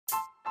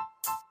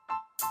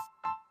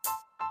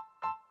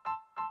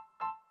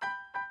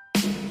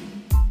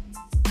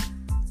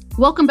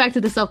Welcome back to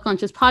the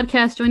Self-Conscious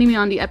Podcast. Joining me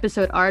on the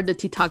episode are the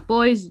TikTok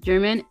boys,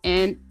 German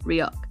and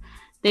Ryok.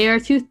 They are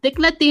two thick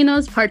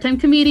Latinos, part-time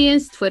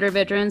comedians, Twitter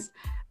veterans.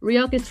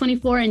 Ryok is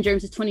 24 and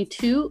Germs is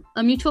 22.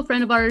 A mutual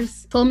friend of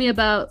ours told me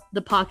about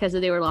the podcast that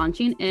they were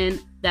launching and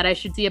that I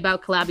should see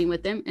about collabing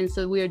with them. And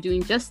so we are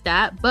doing just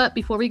that. But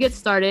before we get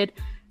started,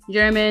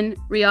 German,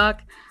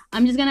 Ryok,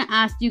 I'm just going to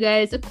ask you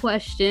guys a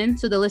question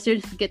so the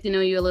listeners get to know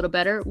you a little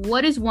better.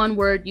 What is one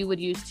word you would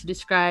use to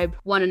describe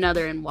one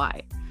another and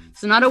why?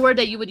 So not a word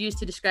that you would use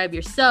to describe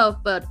yourself,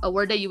 but a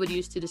word that you would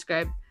use to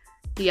describe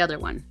the other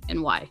one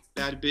and why.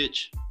 Bad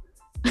bitch.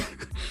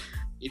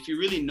 If you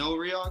really know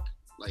Ryok,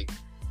 like,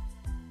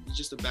 he's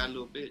just a bad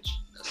little bitch.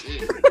 That's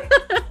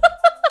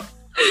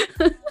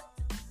it.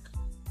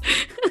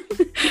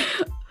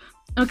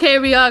 Okay,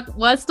 Ryok,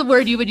 what's the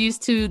word you would use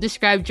to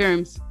describe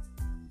Germs?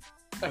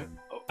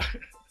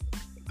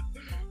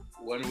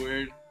 One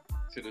word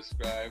to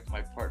describe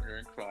my partner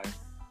in crime.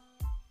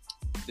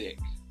 Thick.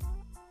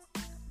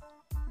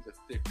 He's a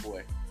thick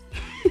boy.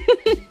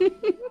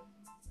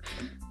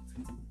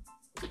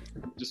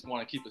 Just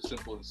want to keep it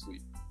simple and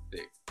sweet.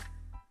 Thick.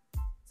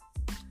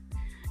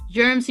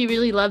 Germs, he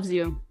really loves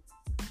you.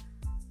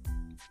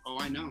 Oh,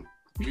 I know.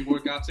 We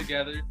work out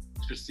together.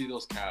 Just see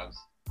those calves.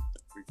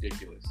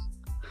 Ridiculous.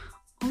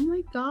 Oh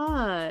my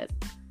god.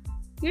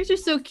 Yours are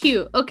so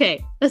cute.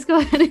 Okay, let's go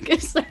ahead and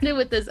get started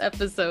with this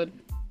episode.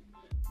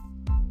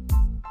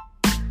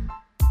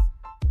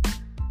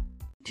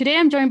 Today,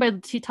 I'm joined by the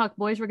TikTok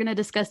boys. We're going to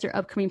discuss their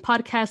upcoming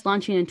podcast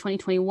launching in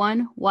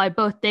 2021, why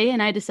both they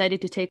and I decided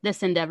to take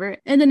this endeavor,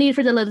 and the need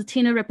for the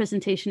Latino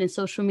representation in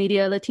social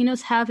media.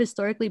 Latinos have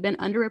historically been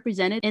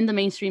underrepresented in the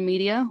mainstream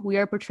media. We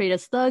are portrayed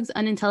as thugs,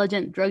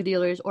 unintelligent drug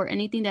dealers, or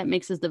anything that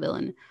makes us the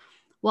villain.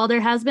 While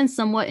there has been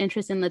somewhat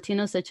interest in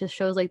Latinos, such as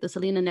shows like the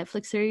Selena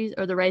Netflix series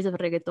or the rise of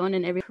reggaeton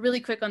and every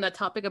really quick on that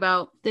topic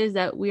about this,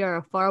 that we are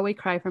a faraway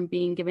cry from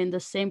being given the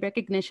same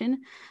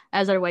recognition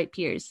as our white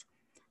peers.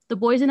 The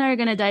boys and I are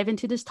going to dive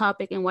into this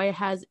topic and why it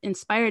has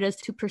inspired us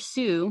to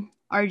pursue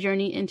our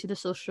journey into the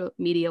social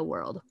media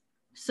world.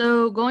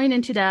 So going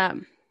into that,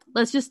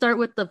 let's just start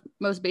with the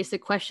most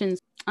basic questions.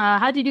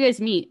 How did you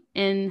guys meet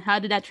and how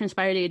did that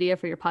transpire the idea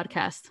for your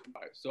podcast?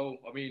 All right, so,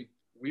 we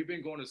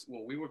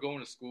were going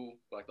to school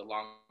for like the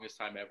longest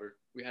time ever.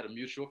 We had a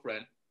mutual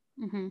friend.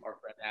 Mm-hmm. Our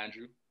friend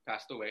Andrew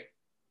passed away.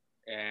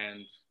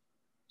 And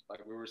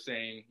like we were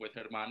saying with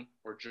Herman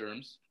or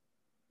Germs,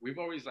 we've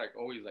always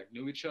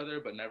knew each other,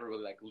 but never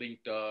really like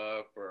linked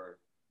up or,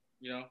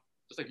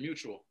 just like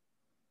mutual.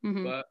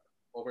 Mm-hmm. But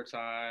over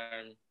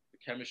time, the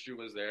chemistry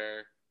was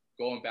there,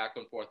 going back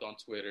and forth on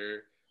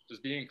Twitter,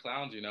 just being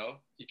clowns,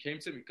 He came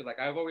to me because like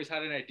I've always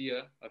had an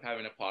idea of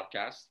having a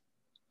podcast,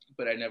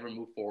 but I never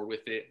moved forward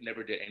with it,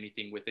 never did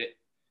anything with it.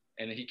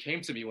 And then he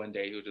came to me one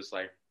day, he was just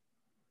like,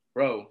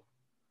 bro,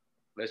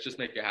 let's just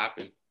make it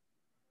happen.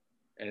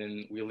 And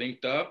then we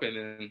linked up and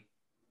then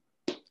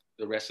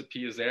the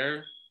recipe is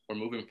there. We're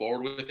moving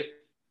forward with it.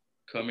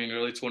 Coming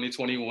early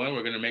 2021,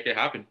 we're going to make it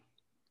happen.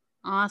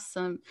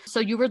 Awesome. So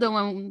you were the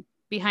one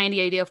behind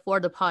the idea for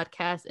the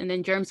podcast, and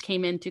then Germs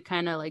came in to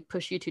kind of like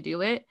push you to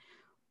do it.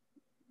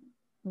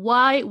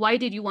 Why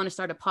did you want to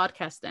start a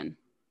podcast then?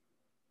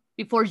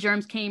 Before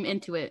Germs came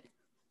into it.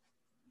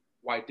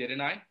 Why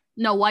didn't I?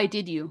 No, why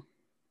did you?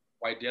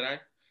 Why did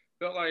I?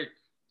 Felt like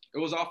it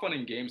was all fun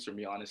and games for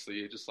me, honestly.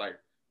 It just like,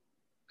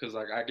 because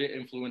like I get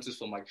influences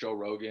from like Joe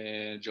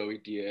Rogan, Joey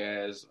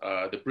Diaz,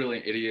 the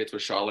Brilliant Idiots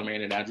with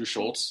Charlemagne and Andrew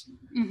Schultz.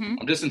 Mm-hmm.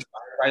 I'm just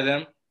inspired by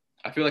them.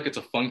 I feel like it's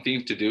a fun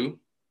thing to do.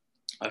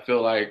 I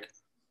feel like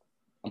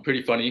I'm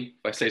pretty funny,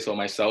 if I say so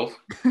myself.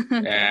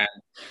 And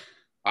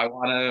I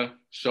want to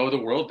show the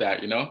world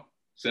that,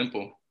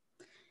 simple.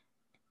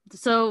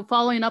 So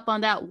following up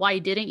on that, why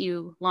didn't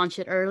you launch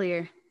it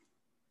earlier?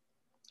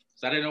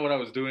 So I didn't know what I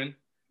was doing.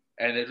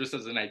 And it just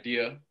as an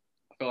idea,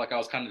 I felt like I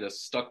was kind of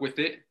just stuck with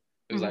it.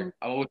 It was like,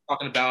 I was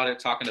talking about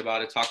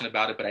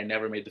it, but I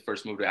never made the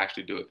first move to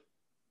actually do it.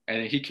 And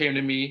then he came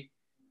to me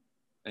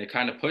and it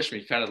kind of pushed me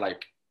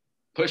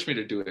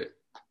to do it.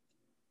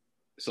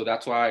 So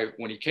that's why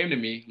when he came to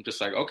me, I'm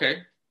just like,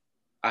 okay,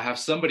 I have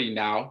somebody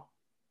now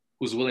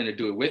who's willing to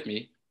do it with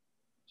me.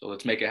 So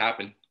let's make it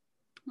happen.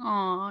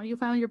 Aw, you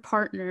found your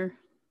partner.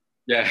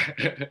 Yeah.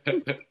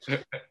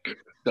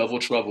 Double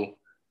trouble.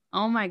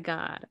 Oh my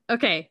God.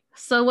 Okay.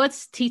 So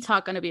what's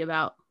TikTok going to be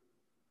about?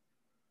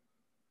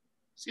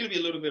 It's going to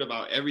be a little bit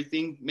about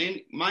everything.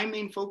 My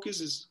main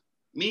focus is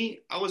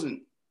me.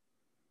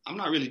 I'm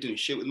not really doing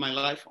shit with my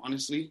life,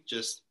 honestly,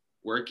 just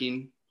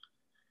working.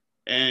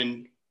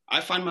 And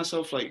I find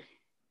myself like,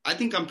 I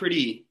think I'm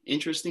pretty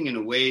interesting in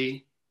a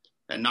way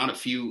that not a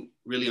few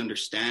really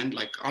understand.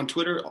 Like on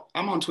Twitter,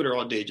 I'm on Twitter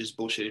all day, just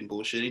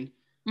bullshitting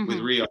with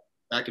Rio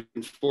back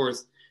and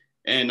forth.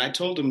 And I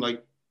told him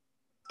like,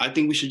 I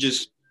think we should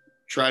just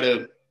try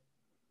to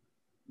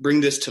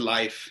bring this to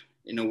life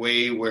in a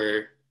way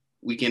where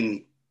we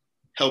can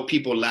help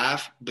people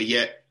laugh, but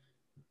yet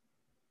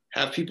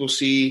have people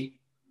see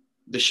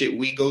the shit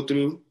we go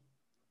through,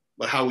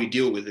 but how we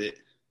deal with it.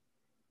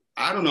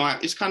 I don't know.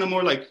 It's kind of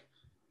more like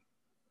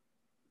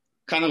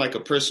kind of like a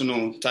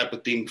personal type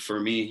of thing for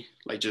me,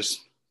 like just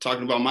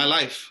talking about my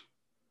life.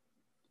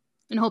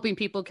 And hoping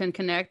people can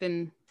connect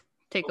and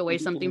take away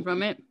something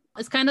from it.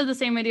 It's kind of the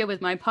same idea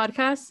with my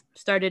podcast.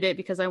 Started it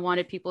because I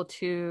wanted people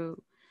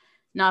to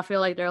not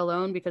feel like they're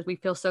alone, because we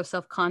feel so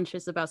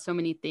self-conscious about so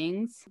many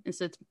things. And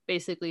so it's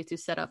basically to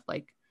set up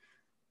like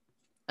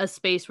a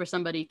space where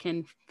somebody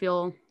can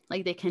feel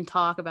like they can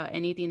talk about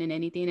anything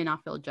and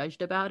not feel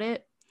judged about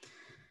it.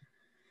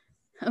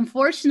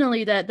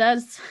 Unfortunately,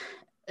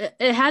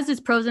 it has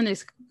its pros and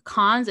its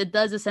cons. It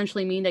does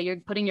essentially mean that you're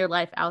putting your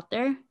life out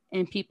there,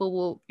 and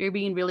you're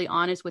being really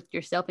honest with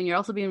yourself, and you're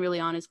also being really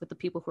honest with the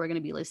people who are going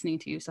to be listening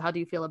to you. So how do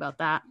you feel about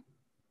that?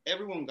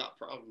 Everyone got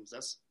problems.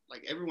 That's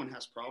like, everyone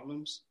has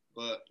problems,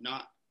 but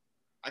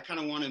I kind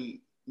of want to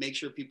make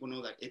sure people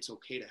know that it's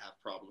okay to have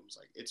problems.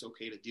 Like, it's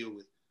okay to deal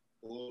with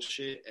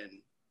bullshit, and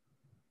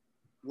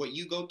what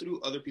you go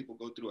through, other people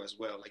go through as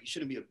well. Like, you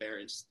shouldn't be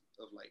embarrassed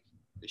of like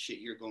the shit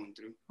you're going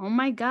through. Oh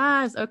my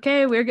gosh.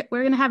 Okay. We're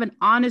going to have an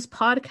honest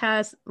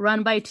podcast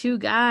run by two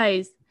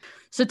guys.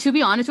 So to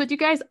be honest with you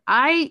guys,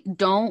 I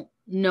don't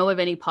know of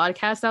any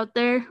podcasts out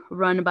there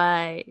run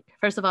by,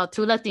 first of all,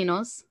 two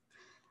Latinos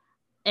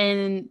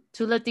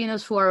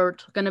who are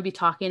going to be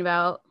talking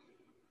about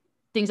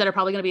things that are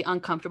probably going to be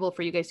uncomfortable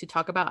for you guys to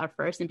talk about at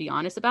first and be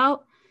honest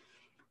about,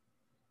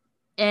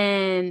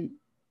 and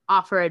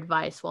offer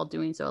advice while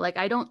doing so. Like,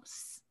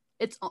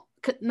 it's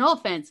no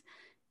offense,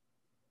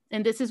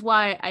 and this is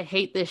why I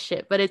hate this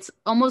shit, but it's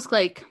almost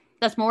like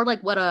that's more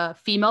like what a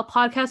female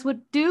podcast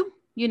would do,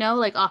 you know,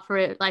 like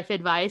offer life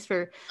advice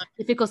for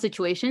difficult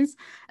situations,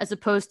 as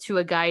opposed to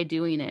a guy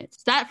doing it.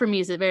 So that for me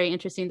is very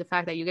interesting, the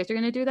fact that you guys are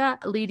going to do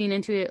that. Leading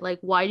into it, like,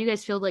 why do you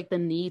guys feel like the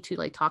need to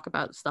like talk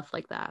about stuff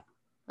like that?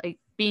 Like,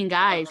 being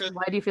guys,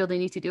 why do you feel the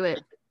need to do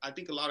it? I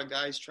think a lot of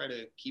guys try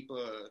to keep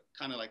a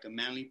kind of like a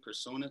manly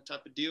persona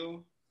type of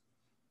deal,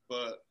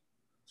 but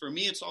for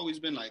me, it's always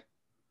been like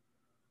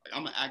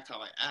I'm gonna act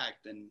how I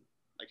act, and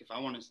like if I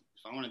want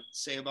to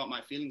say about my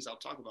feelings, I'll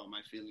talk about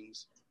my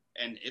feelings,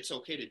 and it's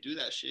okay to do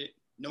that shit.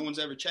 No one's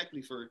ever checked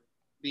me for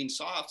being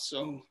soft,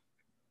 so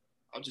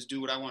I'll just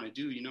do what I want to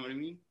do. You know what I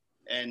mean?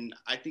 And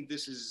I think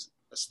this is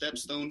a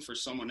stepstone for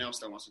someone else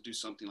that wants to do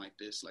something like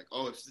this. Like,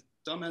 oh, if the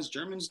dumbass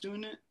German's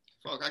doing it,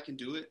 fuck, I can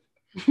do it.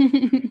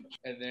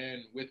 And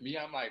then with me,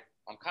 I'm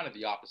kind of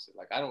the opposite.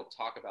 Like, I don't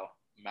talk about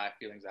my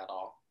feelings at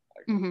all,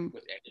 like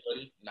with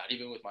anybody, not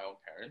even with my own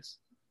parents.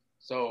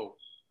 So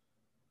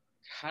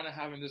kind of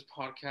having this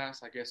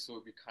podcast, I guess it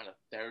would be kind of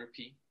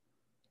therapy,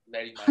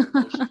 letting my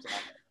emotions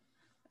out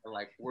and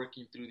like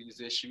working through these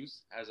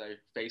issues as I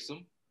face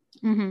them.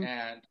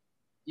 And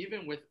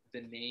even with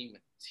the name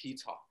Tea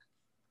Talk,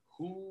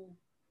 who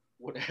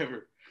would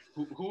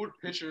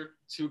picture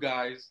two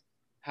guys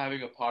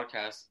having a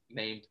podcast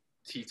named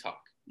Tea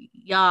Talk?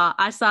 Yeah,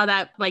 I saw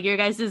that, like, your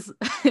guys'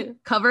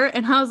 cover,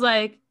 and I was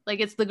like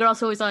it's the girls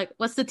who always like,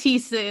 what's the tea,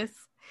 sis?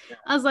 Yeah.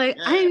 I was like,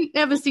 yeah. I ain't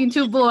ever seen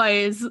two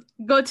boys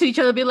go to each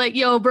other and be like,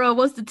 yo, bro,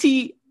 what's the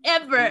tea?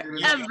 Ever.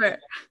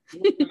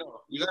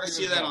 You gotta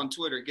see that on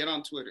Twitter. Get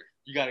on Twitter.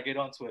 You gotta get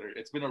on Twitter.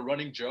 It's been a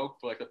running joke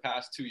for like the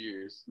past 2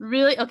 years.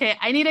 Really? Okay,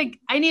 I need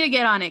to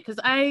get on it, because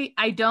I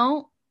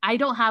don't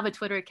have a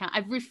Twitter account.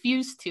 I've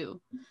refused to,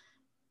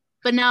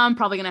 but now I'm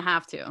probably gonna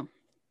have to.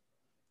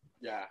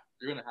 Yeah,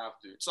 you're gonna have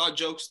to. It's all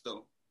jokes,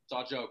 though. It's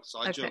all jokes. It's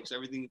all jokes.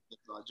 Everything is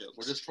all jokes.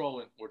 We're just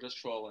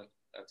trolling.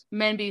 That's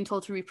men being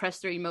told to repress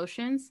their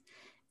emotions,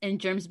 and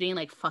germs being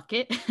like, fuck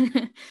it.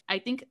 I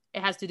think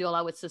it has to do a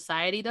lot with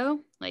society, though.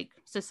 Like,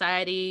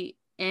 society,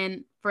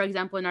 and for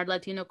example, in our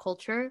Latino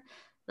culture,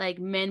 like,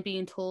 men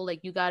being told,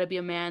 like, you gotta be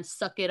a man,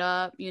 suck it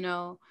up, you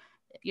know,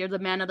 you're the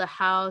man of the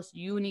house,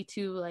 you need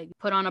to like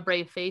put on a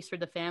brave face for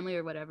the family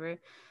or whatever.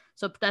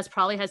 So that's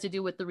probably has to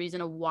do with the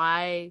reason of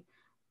why,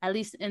 at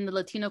least in the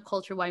Latino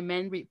culture, why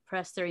men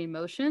repress their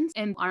emotions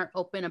and aren't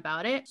open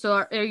about it. So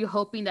are you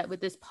hoping that with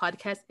this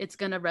podcast, it's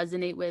going to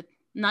resonate with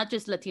not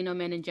just Latino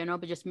men in general,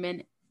 but just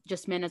men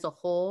as a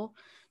whole,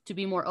 to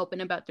be more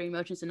open about their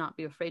emotions and not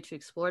be afraid to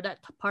explore that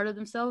part of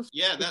themselves?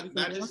 Yeah,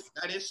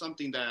 that is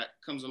something that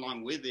comes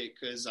along with it.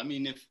 Because, I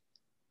mean,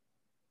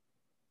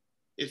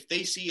 if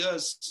they see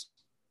us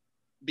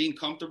being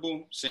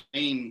comfortable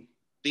saying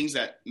things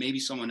that maybe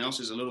someone else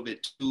is a little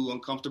bit too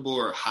uncomfortable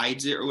or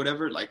hides it or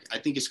whatever, like, I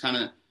think it's kind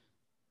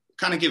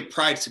of give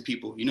pride to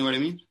people. You know what I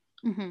mean?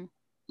 Mm-hmm.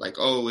 Like,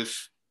 oh,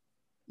 if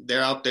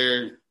they're out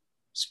there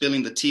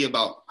spilling the tea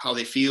about how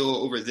they feel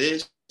over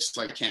this,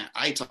 like, can't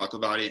I talk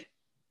about it?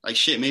 Like,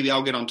 shit, maybe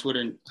I'll get on Twitter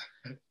and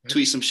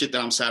tweet some shit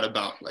that I'm sad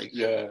about. Like,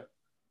 yeah.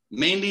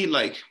 Mainly,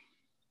 like,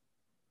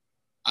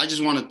 I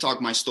just want to talk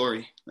my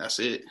story. That's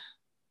it.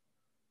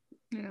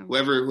 Yeah.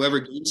 Whoever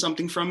gains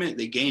something from it,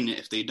 they gain it.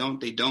 If they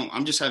don't, they don't.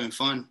 I'm just having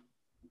fun.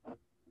 I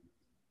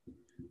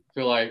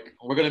feel like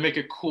we're going to make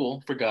it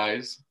cool for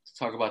guys to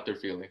talk about their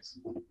feelings.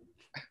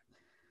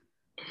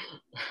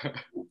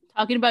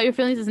 Talking about your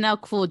feelings is now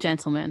cool,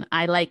 gentlemen.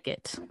 I like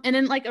it. And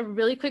then, like, a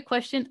really quick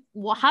question.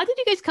 Well, how did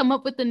you guys come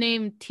up with the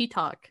name Tea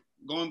Talk?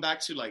 Going back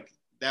to, like,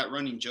 that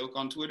running joke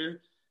on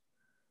Twitter,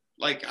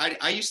 like,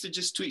 I used to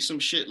just tweet some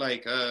shit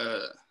like,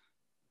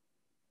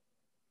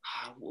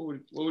 what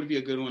would be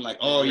a good one? Like,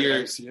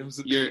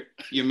 MCMs.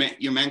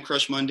 your man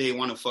crush Monday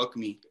want to fuck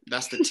me.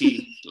 That's the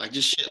T. Like,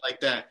 just shit like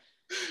that.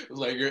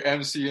 Like, your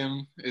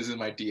MCM is in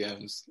my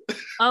DMs.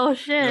 Oh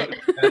shit.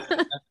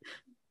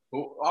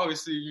 Well,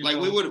 obviously, like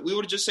we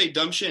would just say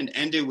dumb shit and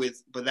end it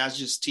with, but that's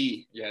just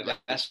T. Yeah,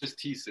 that's just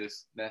T,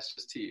 sis. That's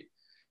just T.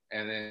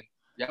 And then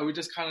we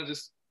just kind of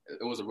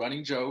it was a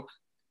running joke,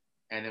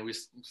 and then we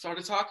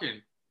started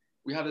talking.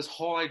 We have this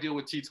whole idea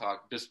with T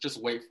Talk.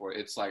 Just wait for it.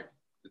 It's like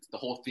it's the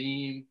whole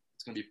theme.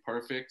 It's gonna be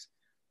perfect.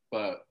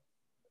 But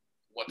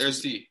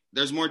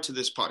there's more to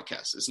this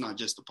podcast. It's not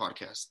just the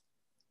podcast.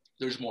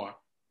 There's more.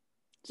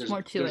 There's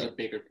more to it. There's a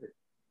bigger picture.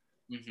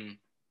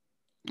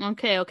 Mm-hmm.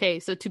 Okay.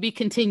 So to be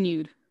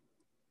continued.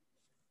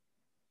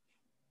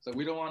 So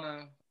we don't want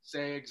to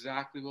say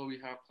exactly what we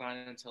have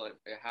planned until it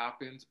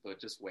happens, but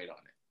just wait on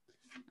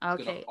it.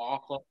 It's gonna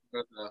all fall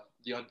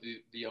under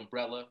the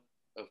umbrella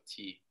of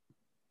T.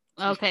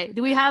 Okay.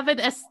 Do we have an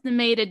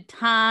estimated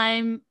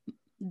time,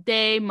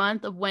 day,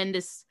 month of when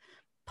this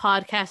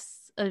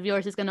podcast of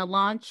yours is going to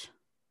launch?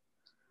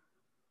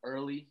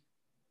 Early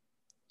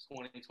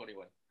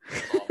 2021.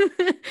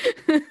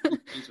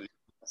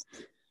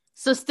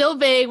 So still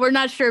vague. We're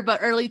not sure,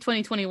 but early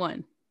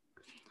 2021.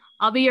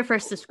 I'll be your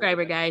first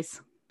subscriber,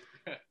 guys.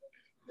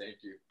 Thank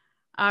you.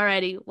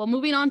 Alrighty. Well,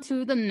 moving on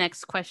to the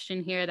next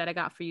question here that I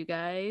got for you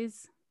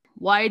guys.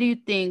 Why do you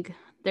think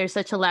there's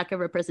such a lack of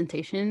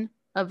representation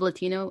of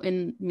Latino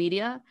in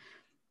media?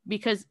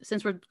 Because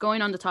since we're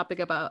going on the topic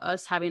about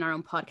us having our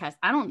own podcast,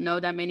 I don't know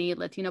that many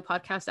Latino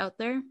podcasts out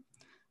there.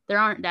 There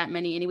aren't that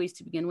many anyways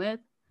to begin with.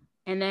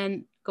 And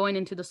then going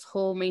into this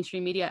whole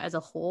mainstream media as a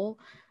whole,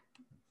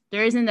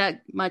 there isn't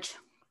that much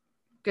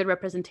good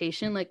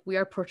representation. Like, we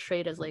are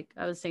portrayed as, like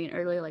I was saying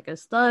earlier, like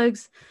as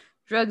thugs,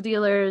 drug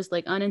dealers,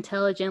 like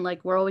unintelligent.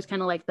 Like, we're always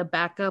kind of like the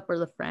backup or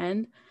the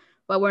friend,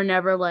 but we're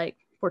never like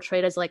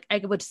portrayed as, like, I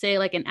would say,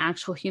 like an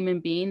actual human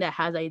being that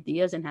has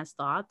ideas and has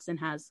thoughts and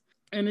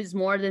is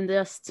more than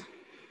just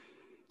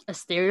a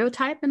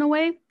stereotype in a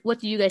way. What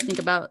do you guys think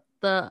about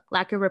the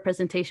lack of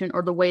representation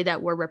or the way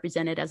that we're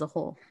represented as a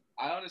whole?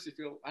 I honestly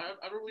feel I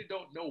really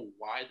don't know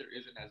why there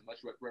isn't as much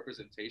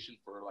representation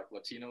for like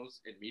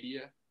Latinos in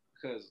media,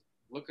 because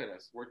look at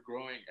us, we're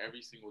growing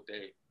every single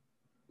day.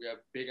 We have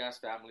big ass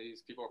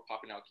families. People are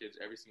popping out kids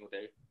every single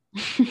day.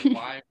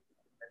 Why,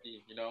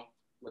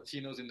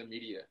 Latinos in the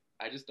media?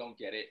 I just don't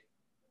get it.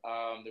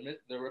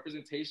 The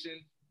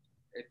representation,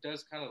 it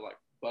does kind of like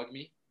bug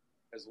me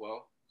as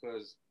well,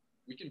 because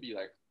we can be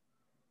like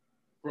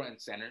front and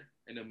center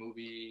in a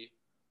movie,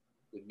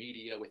 with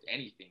media, with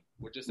anything.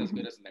 We're just as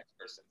good as the next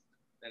person,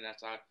 and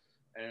that's how.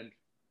 And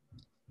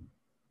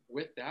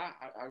with that,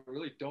 I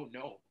really don't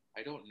know.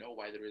 I don't know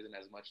why there isn't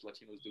as much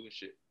Latinos doing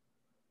shit,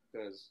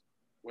 because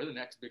we're the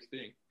next big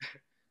thing.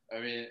 I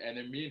mean, and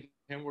then me and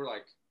him were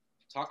like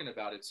talking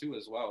about it too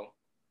as well.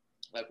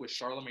 Like with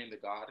Charlemagne the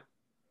God,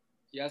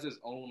 he has his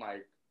own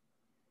like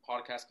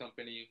podcast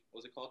company.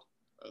 What's it called?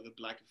 The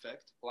Black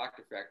Effect. Black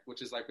Effect,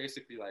 which is like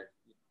basically like,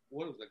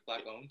 what is it, like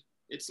black owned?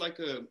 It's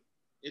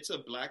a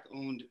black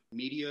owned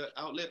media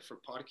outlet for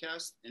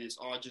podcasts, and it's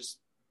all just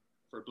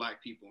for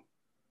black people.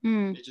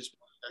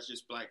 That's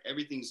just black.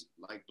 Everything's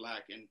like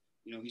black, and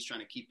he's trying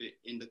to keep it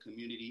in the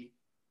community,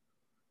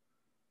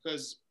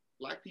 because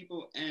black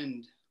people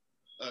and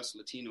us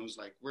Latinos,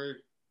 like,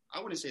 I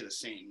wouldn't say the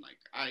same. Like,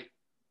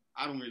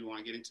 I don't really want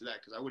to get into that,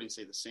 because I wouldn't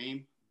say the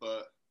same,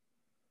 but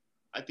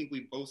I think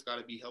we both got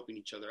to be helping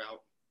each other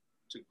out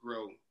to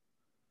grow.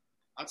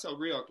 I'll tell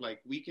Riok,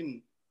 like, we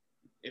can,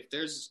 if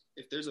there's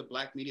a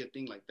black media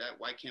thing like that,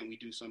 why can't we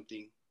do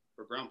something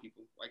for brown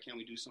people? Why can't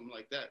we do something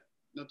like that?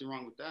 Nothing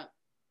wrong with that.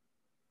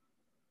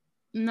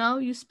 No,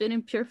 you spit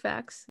in pure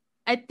facts.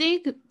 I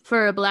think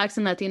for Blacks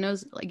and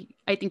Latinos, like,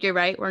 I think you're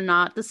right. We're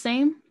not the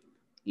same.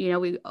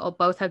 We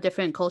both have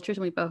different cultures,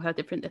 and we both have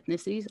different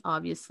ethnicities,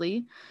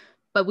 obviously,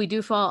 but we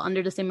do fall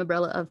under the same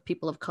umbrella of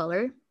people of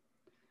color.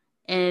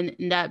 And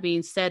that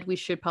being said, we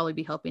should probably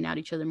be helping out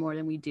each other more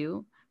than we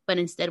do. But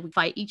instead, we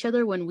fight each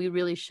other when we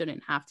really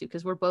shouldn't have to,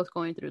 because we're both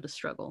going through the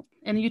struggle.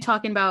 And you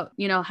talking about,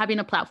 having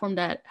a platform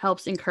that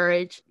helps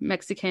encourage not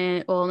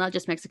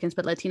just Mexicans,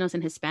 but Latinos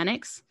and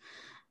Hispanics.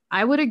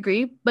 I would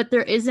agree, but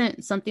there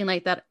isn't something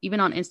like that even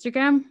on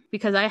Instagram,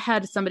 because I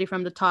had somebody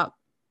from the Top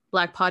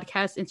Black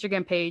Podcast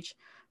Instagram page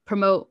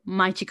promote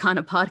my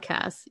Chicana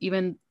podcast.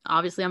 Even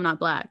obviously I'm not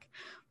Black,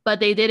 but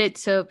they did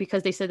it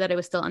because they said that it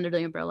was still under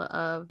the umbrella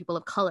of people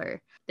of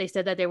color. They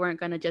said that they weren't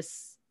going to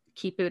just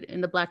keep it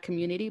in the Black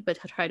community, but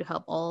to try to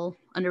help all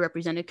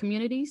underrepresented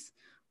communities,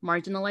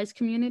 marginalized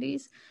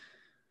communities,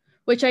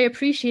 which I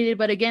appreciated.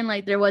 But again,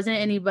 like, there wasn't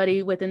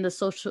anybody within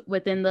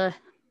the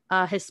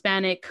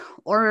Hispanic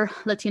or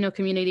Latino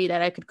community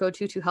that I could go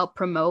to help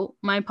promote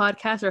my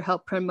podcast or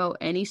help promote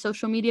any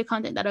social media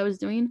content that I was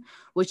doing,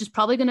 which is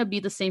probably going to be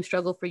the same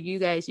struggle for you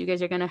guys. You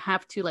guys are going to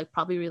have to like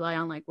probably rely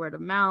on like word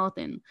of mouth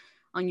and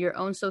on your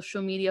own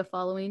social media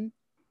following,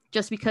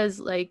 just because,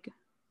 like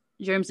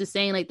Germs is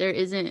saying, like, there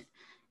isn't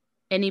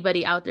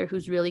anybody out there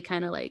who's really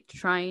kind of like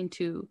trying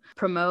to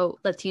promote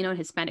Latino and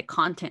Hispanic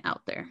content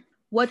out there.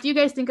 What do you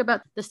guys think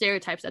about the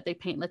stereotypes that they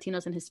paint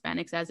Latinos and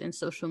Hispanics as in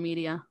social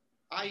media?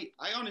 I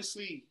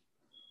honestly,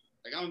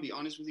 like, I'm gonna be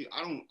honest with you.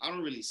 I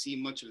don't really see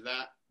much of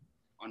that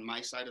on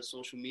my side of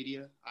social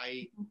media.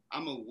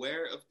 I'm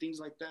aware of things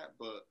like that,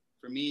 but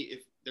for me,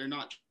 if they're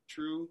not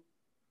true,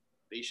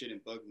 they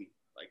shouldn't bug me.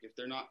 Like, if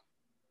they're not,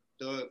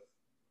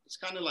 it's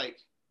kind of like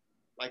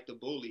the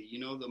bully, you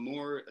know, the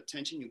more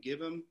attention you give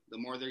them, the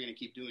more they're going to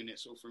keep doing it.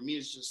 So for me,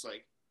 it's just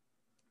like,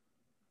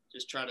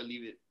 just try to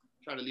leave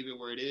it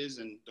where it is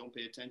and don't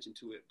pay attention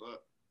to it.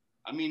 But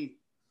I mean,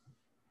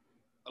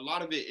 a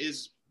lot of it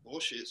is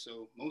bullshit.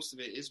 So most of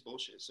it is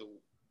bullshit. So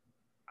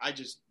I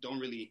just don't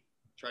really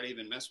try to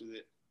even mess with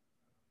it.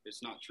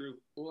 It's not true.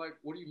 Well, like,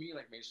 what do you mean,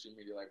 like, mainstream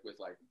media, like, with,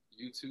 like,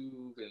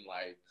 YouTube and,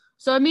 like...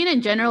 So, I mean,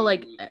 in general,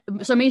 like,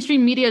 so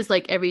mainstream media is,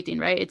 like, everything,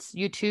 right? It's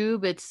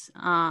YouTube,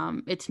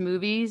 it's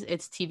movies,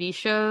 it's TV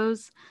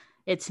shows,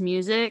 it's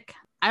music.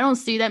 I don't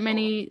see that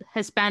many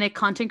Hispanic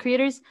content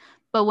creators,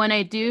 but when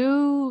I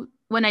do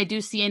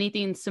see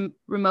anything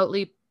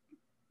remotely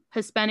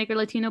Hispanic or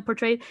Latino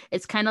portrayed,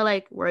 it's kind of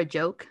like we're a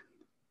joke,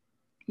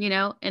 you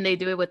know? And they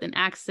do it with an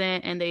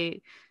accent, and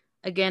they...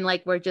 Again,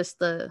 like, we're just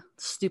the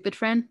stupid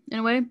friend in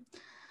a way.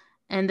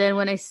 And then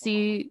when I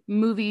see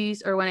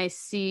movies or when I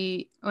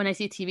see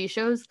TV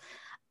shows,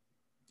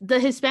 the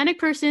Hispanic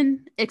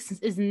person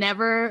is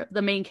never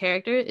the main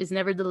character, is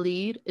never the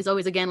lead, is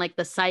always, again, like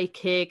the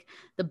sidekick,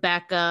 the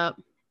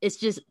backup. It's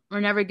just, we're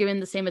never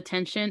given the same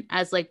attention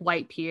as, like,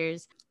 white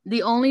peers.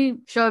 The only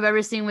show I've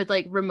ever seen with,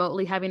 like,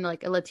 remotely having,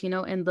 like, a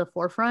Latino in the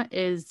forefront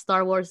is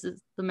Star Wars'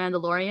 The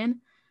Mandalorian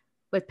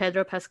with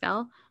Pedro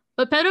Pascal.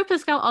 But Pedro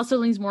Pascal also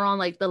leans more on,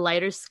 like, the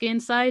lighter skin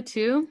side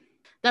too.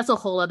 That's a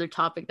whole other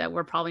topic that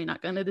we're probably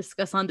not going to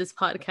discuss on this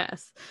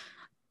podcast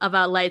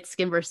about light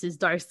skin versus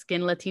dark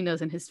skin Latinos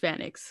and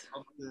Hispanics.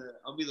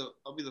 I'll be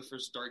the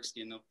first dark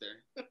skin up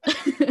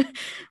there.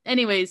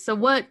 Anyways, so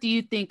what do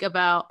you think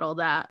about all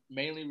that?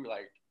 Mainly,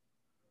 like,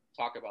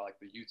 talk about, like,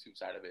 the YouTube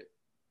side of it,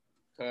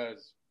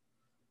 because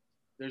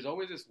there's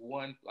always this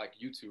one, like,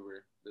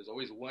 YouTuber. There's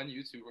always one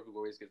YouTuber who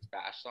always gets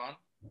bashed on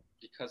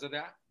because of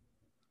that.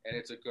 And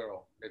it's a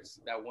girl. It's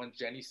that one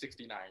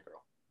Jenny69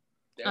 girl.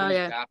 They always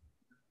bash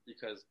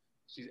because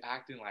she's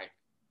acting like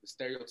the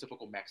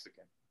stereotypical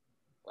Mexican.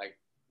 Like,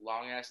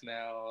 long-ass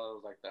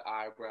nails, like the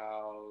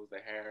eyebrows, the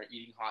hair,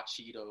 eating hot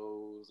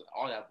Cheetos,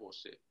 all that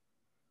bullshit.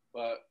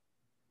 But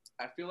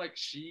I feel like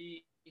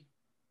she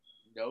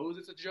knows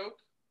it's a joke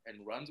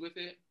and runs with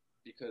it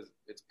because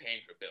it's paying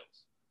her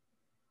bills.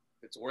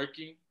 If it's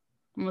working.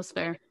 Almost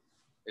fair.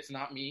 It's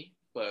not me,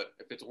 but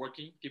if it's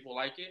working, people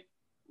like it,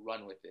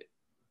 run with it.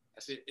 I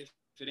said, if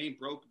it ain't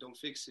broke, don't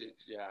fix it.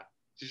 Yeah.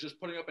 She's just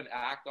putting up an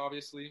act,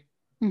 obviously,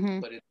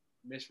 but it's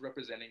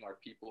misrepresenting our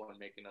people and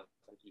making us,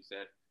 like you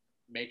said,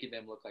 making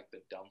them look like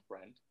the dumb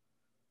friend.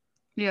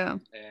 Yeah.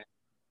 And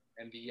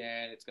in the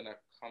end, it's going to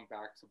come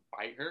back to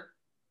bite her.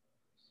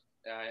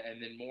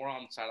 And then more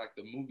on the side, like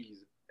the movies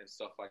and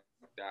stuff like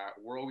that,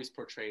 we're always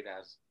portrayed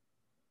as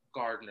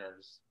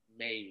gardeners,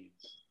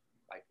 maids,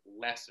 like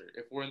lesser.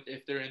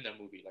 If they're in the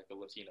movie, like the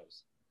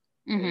Latinos.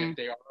 And if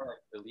they are like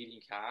the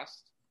leading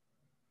cast,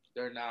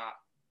 they're not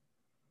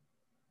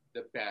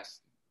the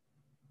best,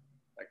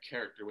 like,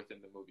 character within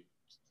the movie.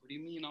 What do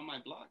you mean on my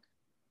block?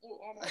 Oh,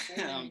 on my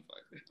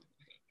block.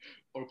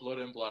 Or Blood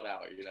In, Blood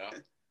Out, you know?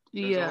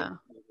 Yeah.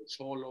 The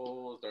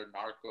cholos, they're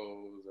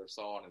narcos, or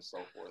so on and so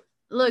forth.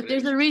 Look,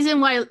 there's a reason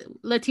why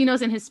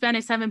Latinos and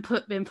Hispanics haven't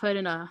been put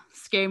in a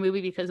scary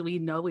movie, because we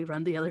know we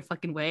run the other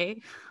fucking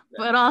way. Yeah.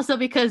 But also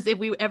because if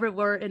we ever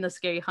were in a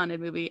scary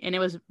haunted movie and it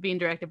was being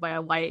directed by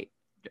a white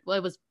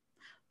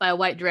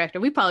director,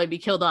 we'd probably be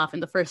killed off in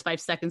the first 5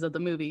 seconds of the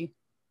movie.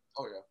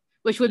 Oh, yeah.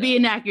 Which would be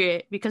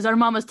inaccurate because our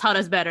mamas taught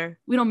us better.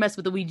 We don't mess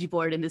with the Ouija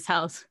board in this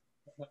house.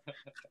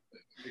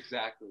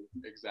 Exactly.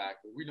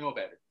 We know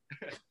better.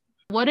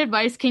 What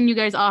advice can you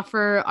guys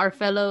offer our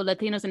fellow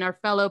Latinos and our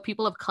fellow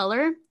people of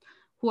color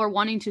who are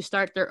wanting to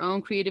start their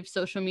own creative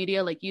social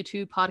media, like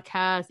YouTube,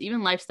 podcasts,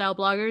 even lifestyle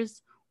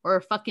bloggers, or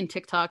fucking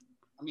TikTok?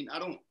 I mean, I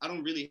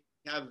don't really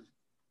have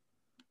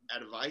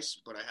advice,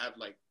 but I have,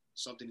 like,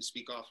 something to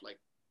speak off, like,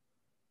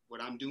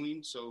 what I'm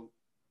doing. So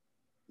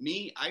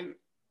me and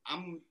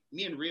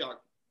Riok,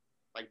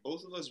 like,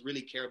 both of us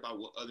really care about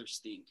what others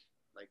think.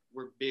 Like,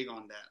 we're big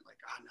on that. Like,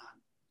 nah,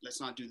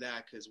 let's not do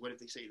that, because what if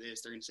they say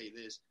this? They're going to say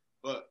this.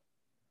 But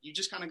you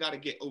just kind of got to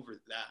get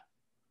over that.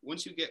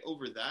 Once you get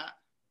over that,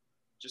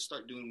 just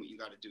start doing what you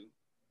got to do.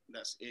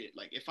 That's it.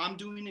 Like, if I'm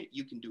doing it,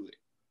 you can do it.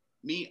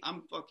 Me,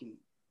 I'm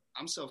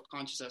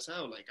self-conscious as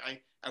hell. Like,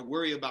 I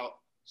worry about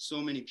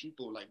so many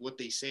people, like, what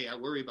they say. I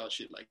worry about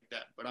shit like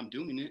that, but I'm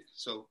doing it.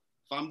 So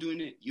if I'm doing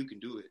it, you can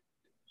do it.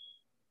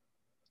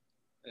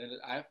 And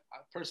I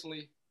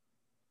personally,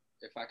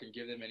 if I can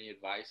give them any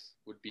advice,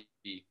 would be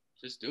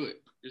just do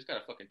it. You just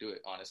gotta fucking do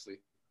it, honestly.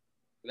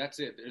 But that's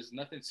it. There's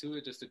nothing to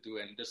it, just to do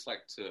it. And just,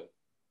 like, to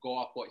go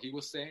off what he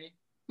was saying,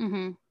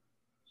 you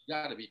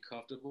gotta be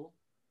comfortable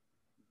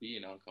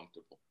being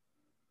uncomfortable.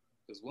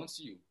 Because once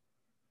you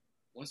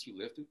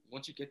live through,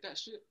 once you get that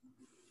shit,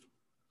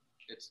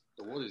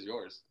 the world is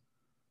yours.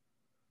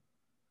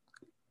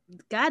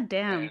 God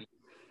damn.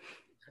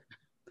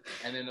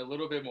 And then a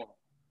little bit more.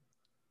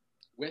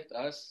 With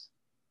us,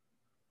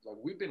 like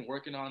we've been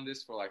working on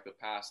this for like the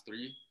past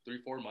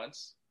 4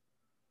 months.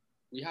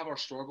 We have our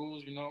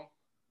struggles, you know,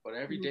 but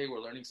every day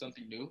we're learning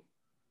something new.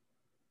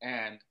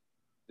 And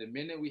the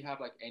minute we have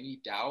like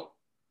any doubt,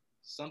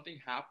 something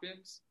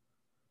happens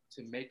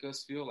to make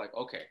us feel like,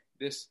 okay,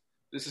 this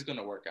is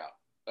gonna work out.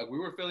 Like we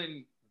were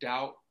feeling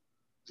doubt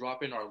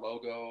dropping our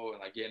logo and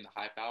like getting the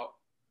hype out.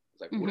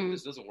 It's like, what if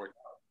this doesn't work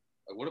out?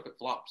 Like what if it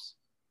flops?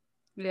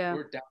 Yeah.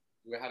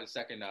 We're having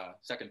second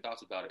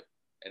thoughts about it.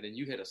 And then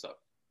you hit us up.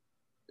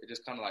 It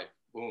just kind of like,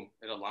 boom,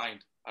 it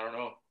aligned. I don't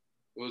know.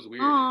 It was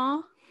weird.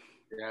 Aww.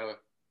 Yeah.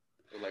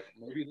 Like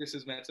maybe this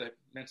is meant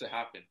to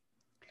happen.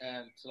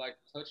 And to like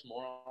touch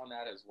more on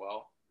that as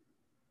well.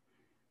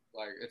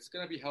 Like it's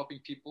going to be helping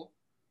people,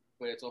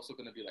 but it's also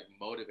going to be like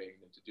motivating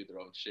them to do their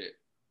own shit.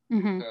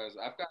 Because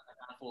I've got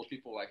a handful of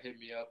people like hit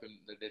me up and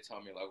they tell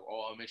me like,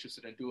 oh, I'm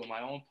interested in doing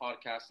my own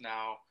podcast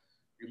now.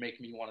 You're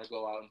making me want to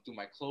go out and do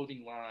my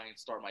clothing line,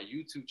 start my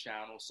YouTube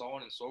channel, so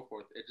on and so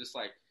forth. It just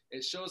like,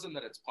 it shows them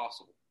that it's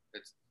possible.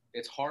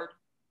 It's hard,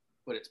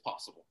 but it's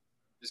possible.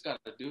 Just got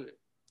to do it.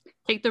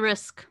 Take the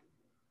risk.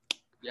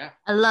 Yeah.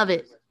 I love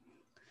it.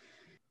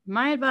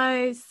 My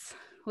advice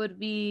would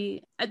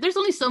be, there's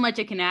only so much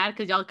I can add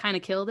because y'all kind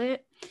of killed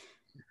it.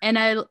 And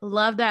I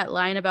love that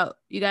line about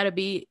you got to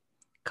be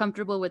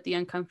comfortable with the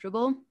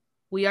uncomfortable.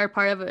 We are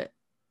part of a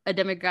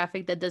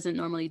demographic that doesn't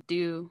normally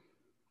do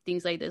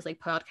things like this, like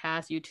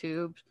podcasts,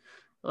 YouTube,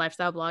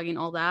 lifestyle blogging,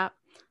 all that.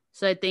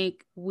 So I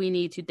think we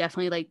need to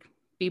definitely like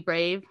be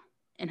brave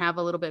and have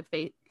a little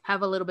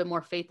bit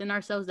more faith in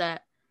ourselves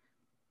that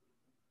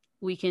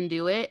we can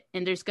do it.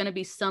 And there's going to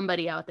be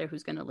somebody out there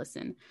who's going to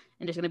listen,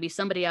 and there's going to be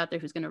somebody out there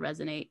who's going to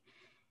resonate.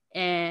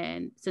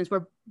 And since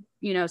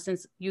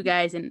since you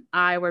guys and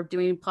I were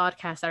doing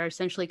podcasts that are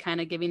essentially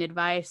kind of giving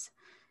advice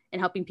and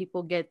helping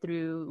people get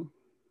through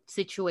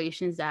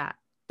situations that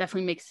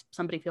definitely makes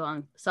somebody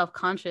feel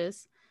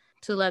self-conscious,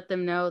 to let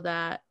them know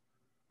that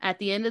at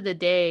the end of the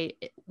day,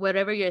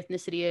 whatever your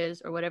ethnicity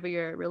is or whatever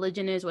your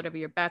religion is, whatever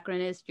your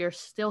background is, you're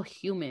still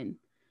human.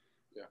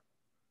 Yeah.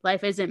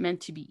 Life isn't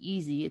meant to be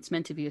easy. It's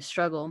meant to be a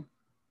struggle.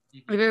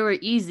 If it were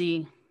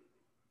easy,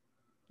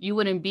 you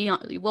wouldn't be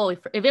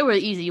if it were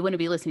easy, you wouldn't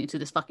be listening to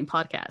this fucking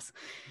podcast.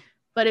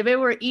 But if it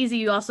were easy,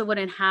 you also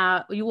wouldn't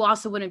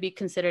be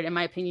considered, in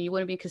my opinion, you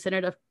wouldn't be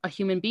considered a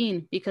human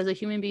being, because a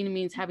human being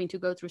means having to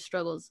go through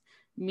struggles,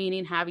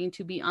 meaning having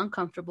to be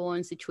uncomfortable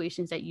in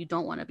situations that you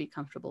don't want to be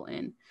comfortable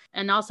in.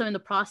 And also in the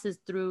process,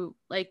 through,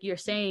 like you're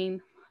saying,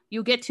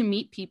 you get to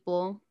meet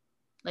people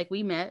like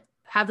we met,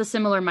 have the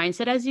similar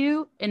mindset as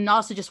you, and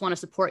also just want to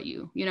support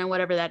you,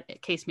 whatever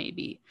that case may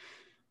be.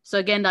 So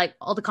again, like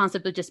all the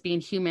concept of just being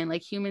human,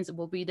 like humans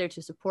will be there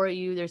to support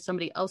you. There's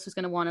somebody else who's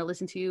going to want to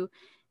listen to you.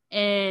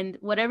 And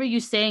whatever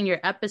you say in your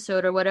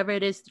episode, or whatever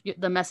it is,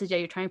 the message that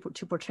you're trying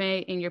to portray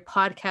in your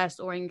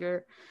podcast or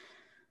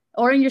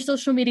in your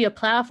social media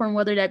platform,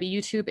 whether that be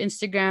YouTube,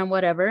 Instagram,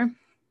 whatever,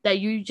 that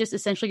you just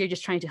essentially, you're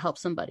just trying to help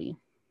somebody.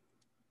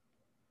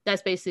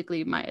 That's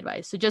basically my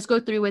advice. So just go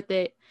through with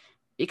it,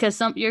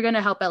 because you're going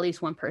to help at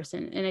least one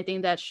person. And I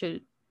think that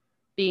should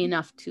be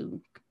enough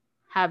to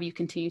have you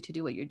continue to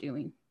do what you're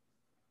doing.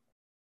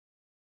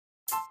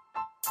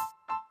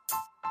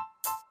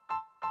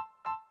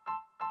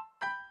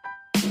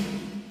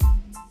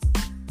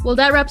 Well,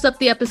 that wraps up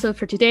the episode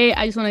for today.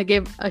 I just want to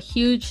give a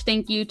huge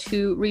thank you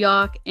to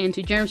Riok and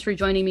to Germs for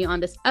joining me on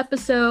this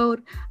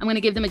episode. I'm going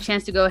to give them a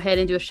chance to go ahead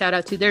and do a shout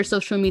out to their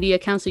social media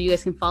accounts so you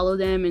guys can follow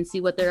them and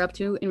see what they're up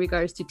to in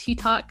regards to Tea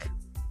Talk.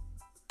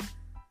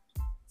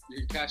 You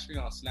can catch me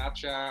on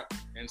Snapchat,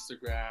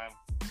 Instagram,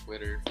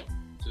 Twitter,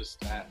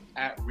 just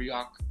at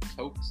Riok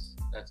Tokes.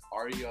 That's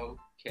REOKTOKES.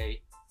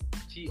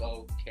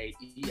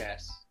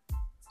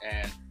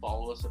 And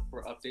follow us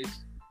for updates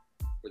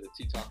for the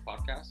Tea Talk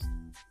podcast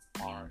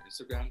on our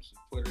Instagrams,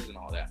 Twitters, and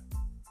all that.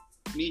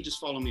 Me, just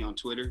follow me on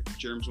Twitter,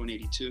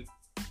 Germs182.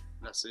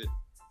 That's it.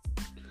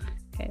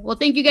 Okay. Well,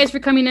 thank you guys for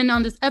coming in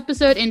on this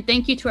episode, and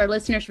thank you to our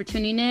listeners for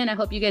tuning in. I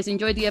hope you guys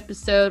enjoyed the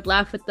episode,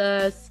 laugh with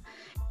us,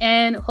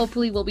 and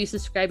hopefully we'll be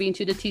subscribing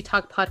to the Tea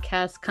Talk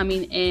podcast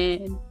coming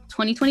in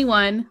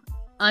 2021.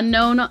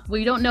 Unknown.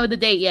 We don't know the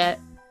date yet,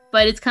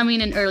 but it's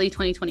coming in early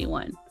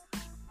 2021.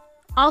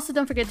 Also,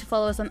 don't forget to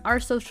follow us on our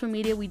social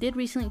media. We did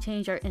recently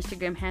change our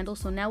Instagram handle,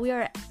 so now we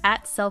are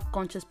at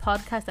Self-Conscious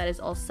Podcast. That is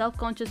all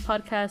Self-Conscious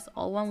Podcast,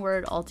 all one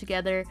word, all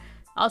together.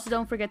 Also,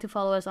 don't forget to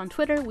follow us on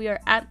Twitter. We are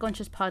at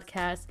Conscious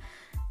Podcast.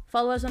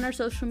 Follow us on our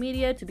social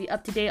media to be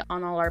up to date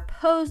on all our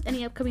posts,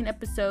 any upcoming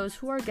episodes,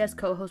 who our guest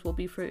co-hosts will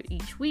be for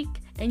each week.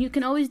 And you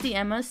can always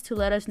DM us to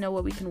let us know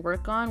what we can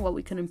work on, what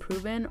we can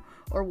improve in,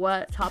 or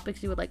what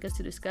topics you would like us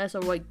to discuss,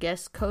 or what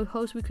guest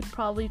co-hosts we could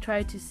probably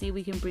try to see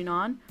we can bring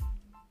on.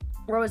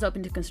 We're always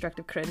open to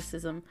constructive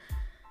criticism.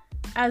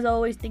 As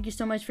always, thank you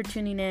so much for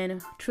tuning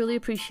in. Truly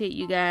appreciate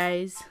you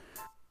guys.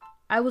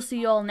 I will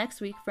see you all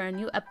next week for a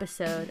new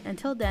episode.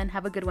 Until then,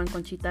 have a good one,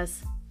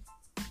 Conchitas.